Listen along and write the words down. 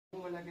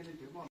我来给你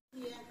对报。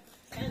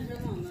先知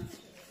忙的，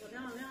我这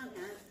样2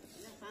天、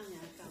3天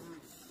干完。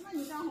那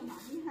你干活嘛？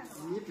你看着吧。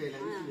你背了，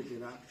你记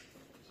得的。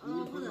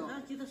不是，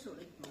俺记得手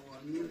里。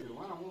你背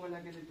完了，我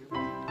来给你对报。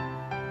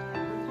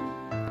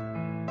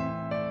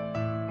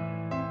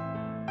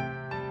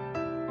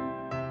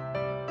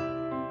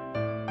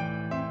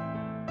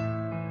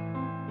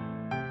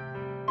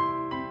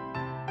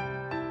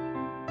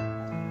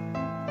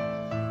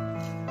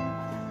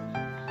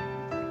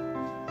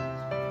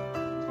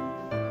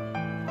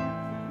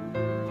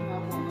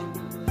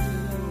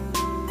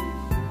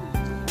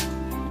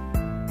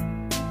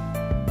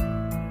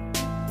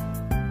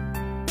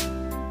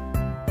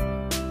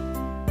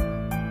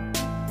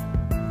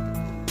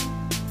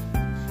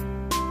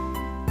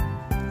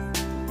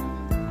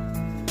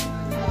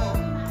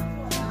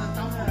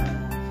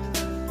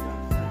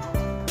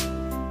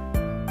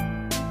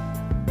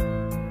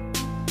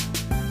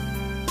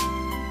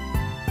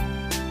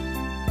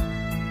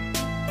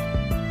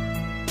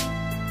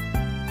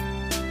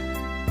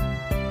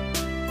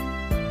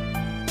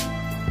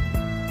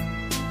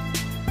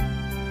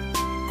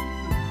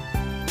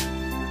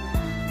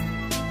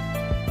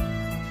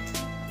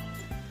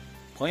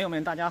朋友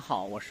们，大家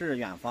好，我是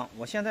远方。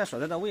我现在所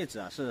在的位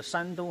置是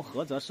山东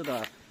菏泽市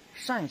的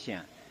单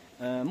县。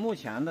目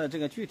前的这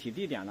个具体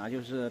地点呢，就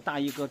是大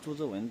衣哥朱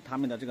之文他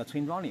们的这个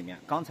村庄里面。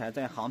刚才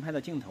在航拍的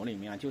镜头里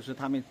面，就是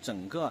他们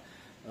整个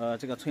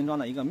这个村庄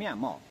的一个面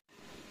貌。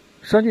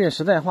说句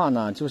实在话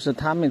呢，就是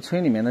他们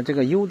村里面的这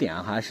个优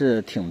点还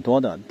是挺多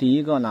的。第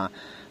一个呢，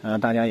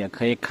大家也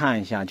可以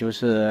看一下，就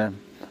是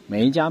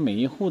每一家每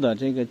一户的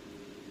这个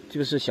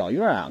就是小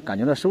院啊，感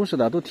觉到收拾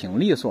的都挺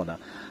利索的。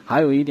还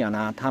有一点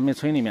呢，他们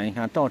村里面你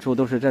看到处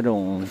都是这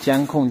种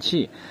监控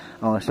器，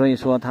所以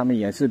说他们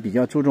也是比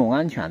较注重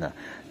安全的。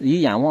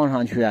一眼望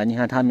上去啊，你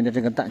看他们的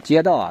这个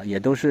街道啊，也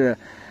都是，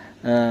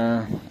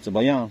怎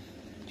么样，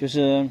就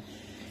是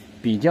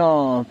比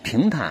较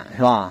平坦，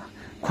是吧？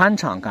宽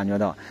敞感觉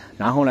到。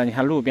然后呢，你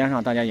看路边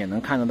上大家也能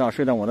看得到，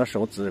随着我的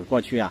手指过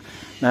去啊，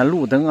那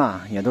路灯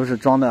啊也都是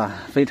装的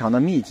非常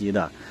的密集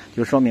的，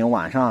就说明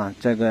晚上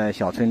这个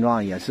小村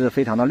庄也是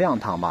非常的亮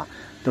堂吧，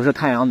都是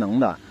太阳能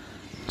的。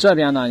这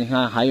边呢，你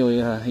看还有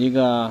一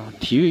个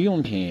体育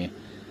用品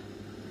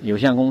有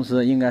限公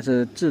司，应该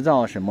是制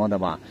造什么的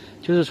吧？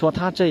就是说，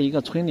它这一个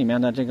村里面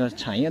的这个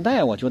产业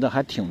带，我觉得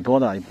还挺多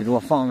的。比如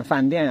放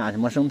饭店呀、什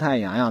么生态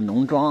园呀、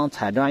农庄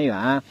采摘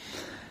园，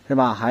是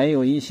吧？还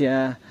有一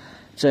些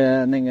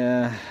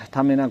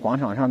他们那广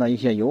场上的一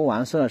些游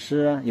玩设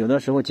施，有的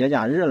时候节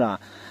假日了，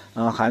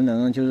还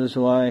能就是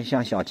说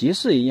像小集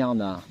市一样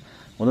的，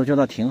我都觉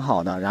得挺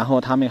好的。然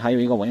后他们还有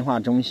一个文化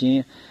中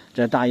心。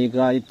这大衣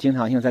哥经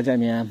常性在这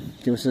边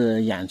就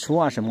是演出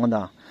啊什么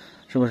的，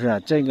是不是？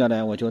这个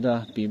呢，我觉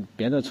得比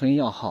别的村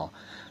要好。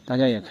大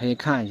家也可以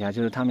看一下，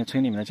就是他们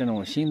村里面的这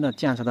种新的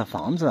建设的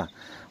房子，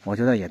我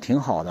觉得也挺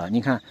好的。你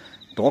看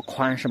多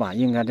宽是吧？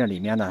应该这里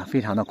面的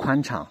非常的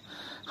宽敞。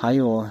还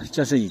有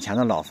这是以前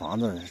的老房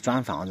子，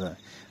砖房子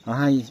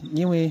啊。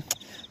因为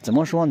怎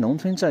么说，农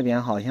村这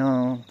边好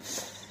像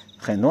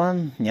很多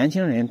年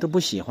轻人都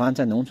不喜欢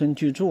在农村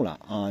居住了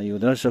啊。有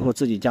的时候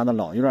自己家的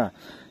老院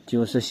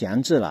就是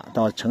闲置了，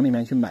到城里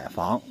面去买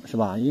房，是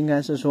吧？应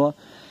该是说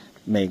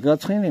每个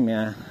村里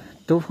面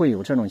都会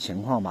有这种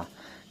情况吧。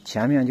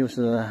前面就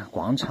是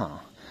广场，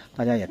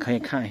大家也可以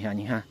看一下，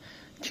你看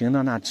停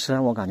的那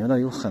车，我感觉到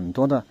有很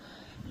多的，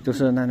就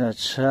是那个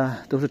车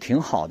都是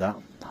挺好的，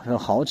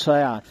豪车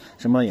呀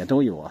什么也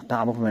都有，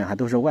大部分还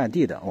都是外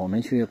地的。我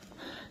们去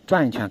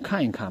转一圈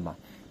看一看吧。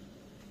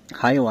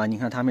还有啊，你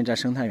看他们这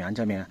生态园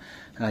这边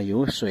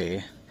有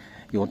水，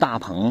有大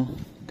棚，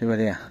对不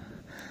对？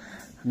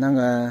那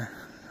个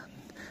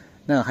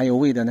还有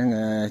喂的那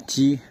个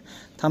鸡，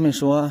他们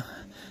说，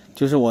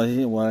就是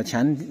我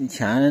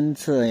前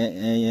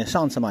次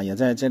上次嘛也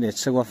在这里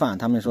吃过饭，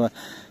他们说，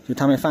就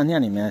他们饭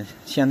店里面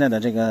现在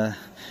的这个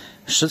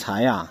食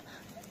材呀，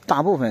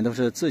大部分都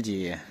是自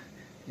己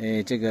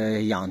这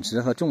个养殖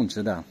和种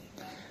植的，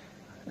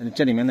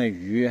这里面的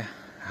鱼，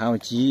还有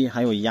鸡，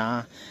还有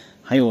鸭，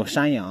还有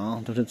山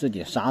羊都是自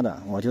己杀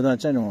的，我觉得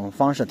这种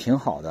方式挺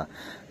好的。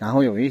然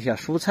后有一些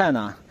蔬菜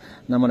呢，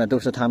那么呢都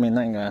是他们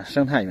那个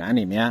生态园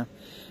里面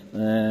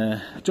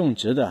种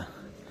植的。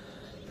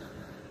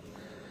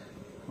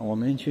我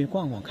们去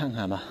逛逛看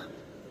看吧。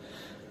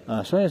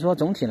所以说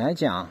总体来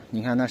讲，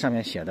你看那上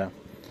面写的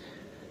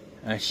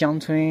乡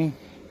村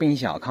奔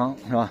小康，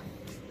是吧？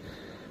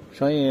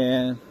所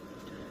以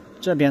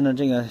这边的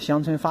这个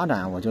乡村发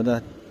展我觉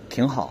得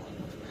挺好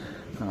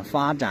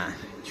发展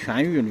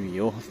全域旅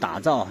游，打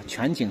造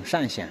全景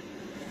单县。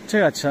这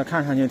个车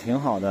看上去挺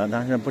好的，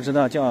但是不知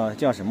道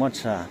叫什么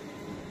车，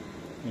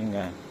应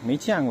该没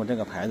见过这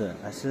个牌子，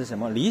是什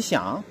么理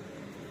想？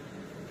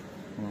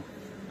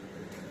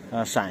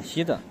陕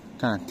西的，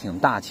看挺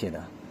大气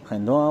的，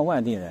很多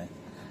外地人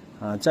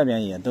这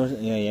边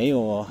也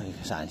有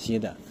陕西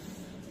的，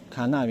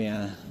看那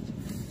边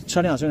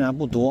车辆虽然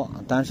不多，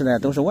但是呢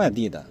都是外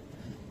地的，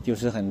就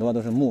是很多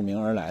都是慕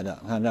名而来的。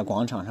看这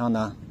广场上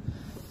呢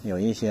有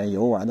一些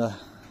游玩的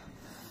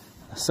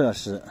设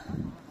施。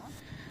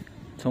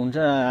从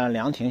这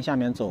凉亭下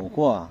面走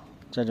过，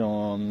这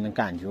种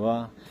感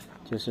觉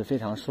就是非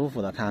常舒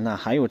服的。看那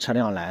还有车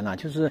辆来呢，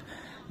就是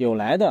有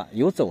来的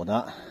有走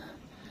的，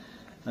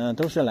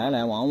都是来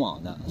来往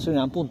往的，虽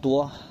然不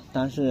多，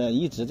但是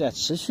一直在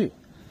持续。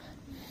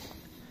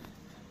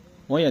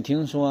我也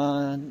听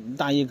说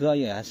大衣哥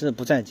也是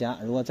不在家，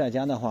如果在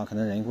家的话，可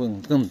能人会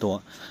更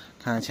多。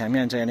看前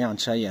面这一辆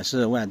车也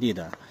是外地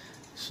的，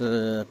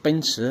是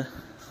奔驰，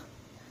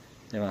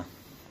对吧？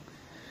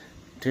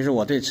其实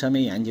我对车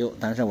没研究，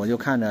但是我就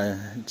看着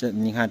这，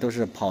你看都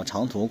是跑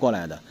长途过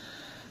来的，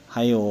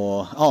还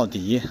有奥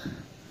迪。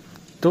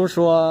都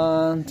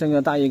说这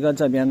个大衣哥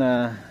这边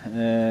呢，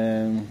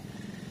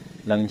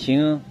冷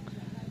清，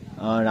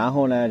然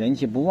后呢人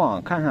气不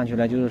旺，看上去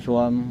呢就是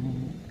说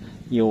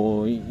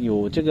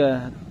有这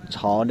个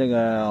朝这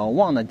个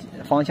旺的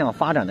方向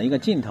发展的一个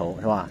劲头，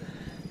是吧？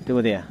对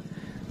不对？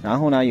然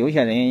后呢，有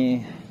些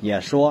人也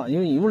说，因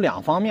为有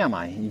两方面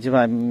嘛，你知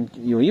道，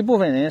有一部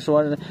分人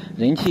说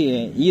人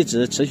气一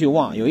直持续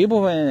旺，有一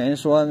部分人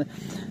说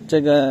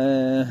这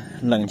个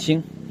冷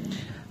清，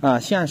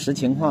现实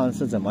情况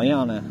是怎么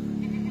样呢？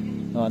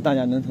大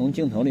家能从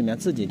镜头里面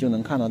自己就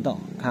能看得到，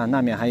看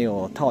那边还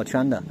有套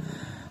圈的，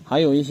还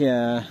有一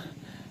些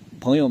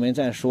朋友们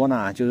在说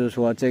呢，就是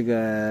说这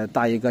个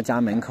大衣哥家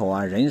门口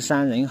人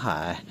山人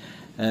海，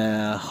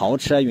豪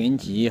车云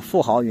集，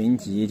富豪云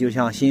集，就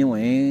像新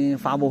闻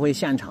发布会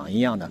现场一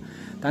样的。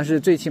但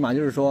是最起码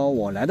就是说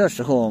我来的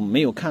时候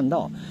没有看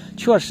到，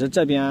确实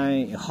这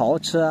边豪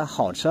车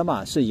好车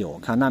吧是有，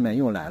看那边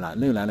又来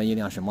了一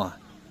辆什么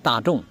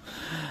大众，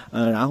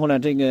然后呢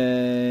这个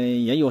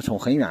也有从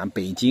很远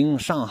北京、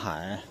上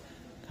海，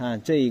看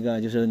这一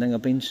个就是那个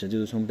奔驰就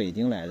是从北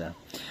京来的，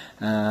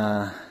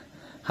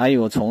还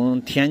有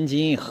从天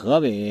津、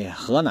河北、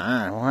河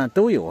南，我看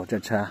都有这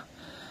车。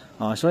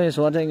所以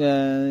说这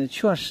个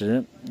确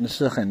实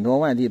是很多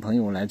外地朋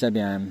友来这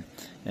边，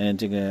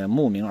这个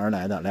慕名而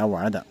来的，来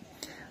玩的。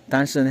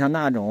但是像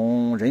那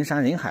种人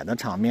山人海的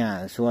场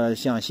面，说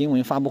像新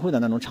闻发布会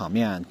的那种场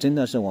面，真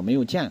的是我没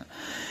有见。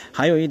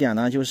还有一点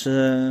呢，就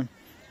是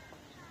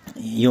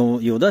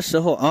有的时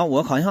候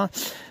我好像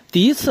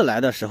第一次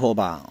来的时候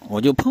吧，我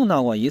就碰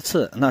到过一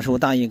次。那时候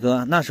大衣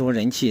哥那时候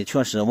人气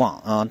确实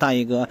旺大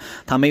衣哥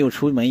他没有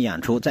出门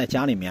演出，在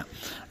家里面，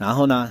然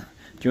后呢。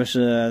就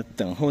是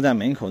等候在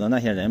门口的那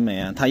些人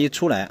们，他一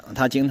出来，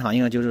他经常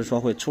应该就是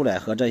说会出来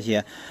和这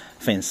些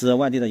粉丝、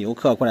外地的游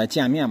客过来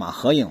见面嘛，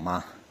合影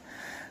嘛。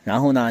然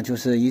后呢，就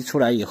是一出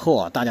来以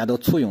后，大家都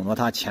簇拥着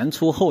他，前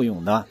簇后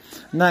拥的，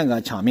那个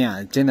场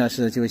面真的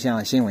是就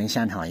像新闻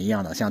现场一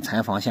样的，像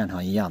采访现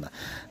场一样的。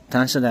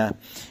但是呢，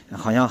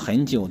好像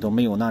很久都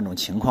没有那种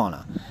情况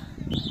了。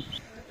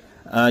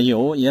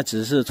有也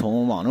只是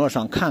从网络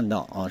上看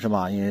到是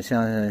吧？也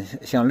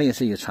像类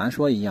似于传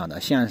说一样的，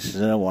现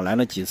实我来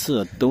了几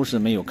次都是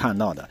没有看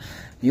到的。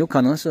有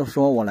可能是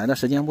说我来的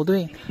时间不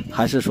对，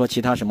还是说其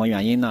他什么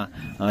原因呢？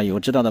有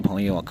知道的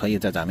朋友可以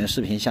在咱们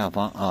视频下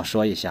方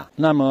说一下。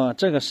那么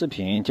这个视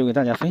频就给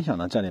大家分享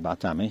到这里吧，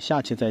咱们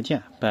下期再见，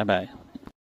拜拜。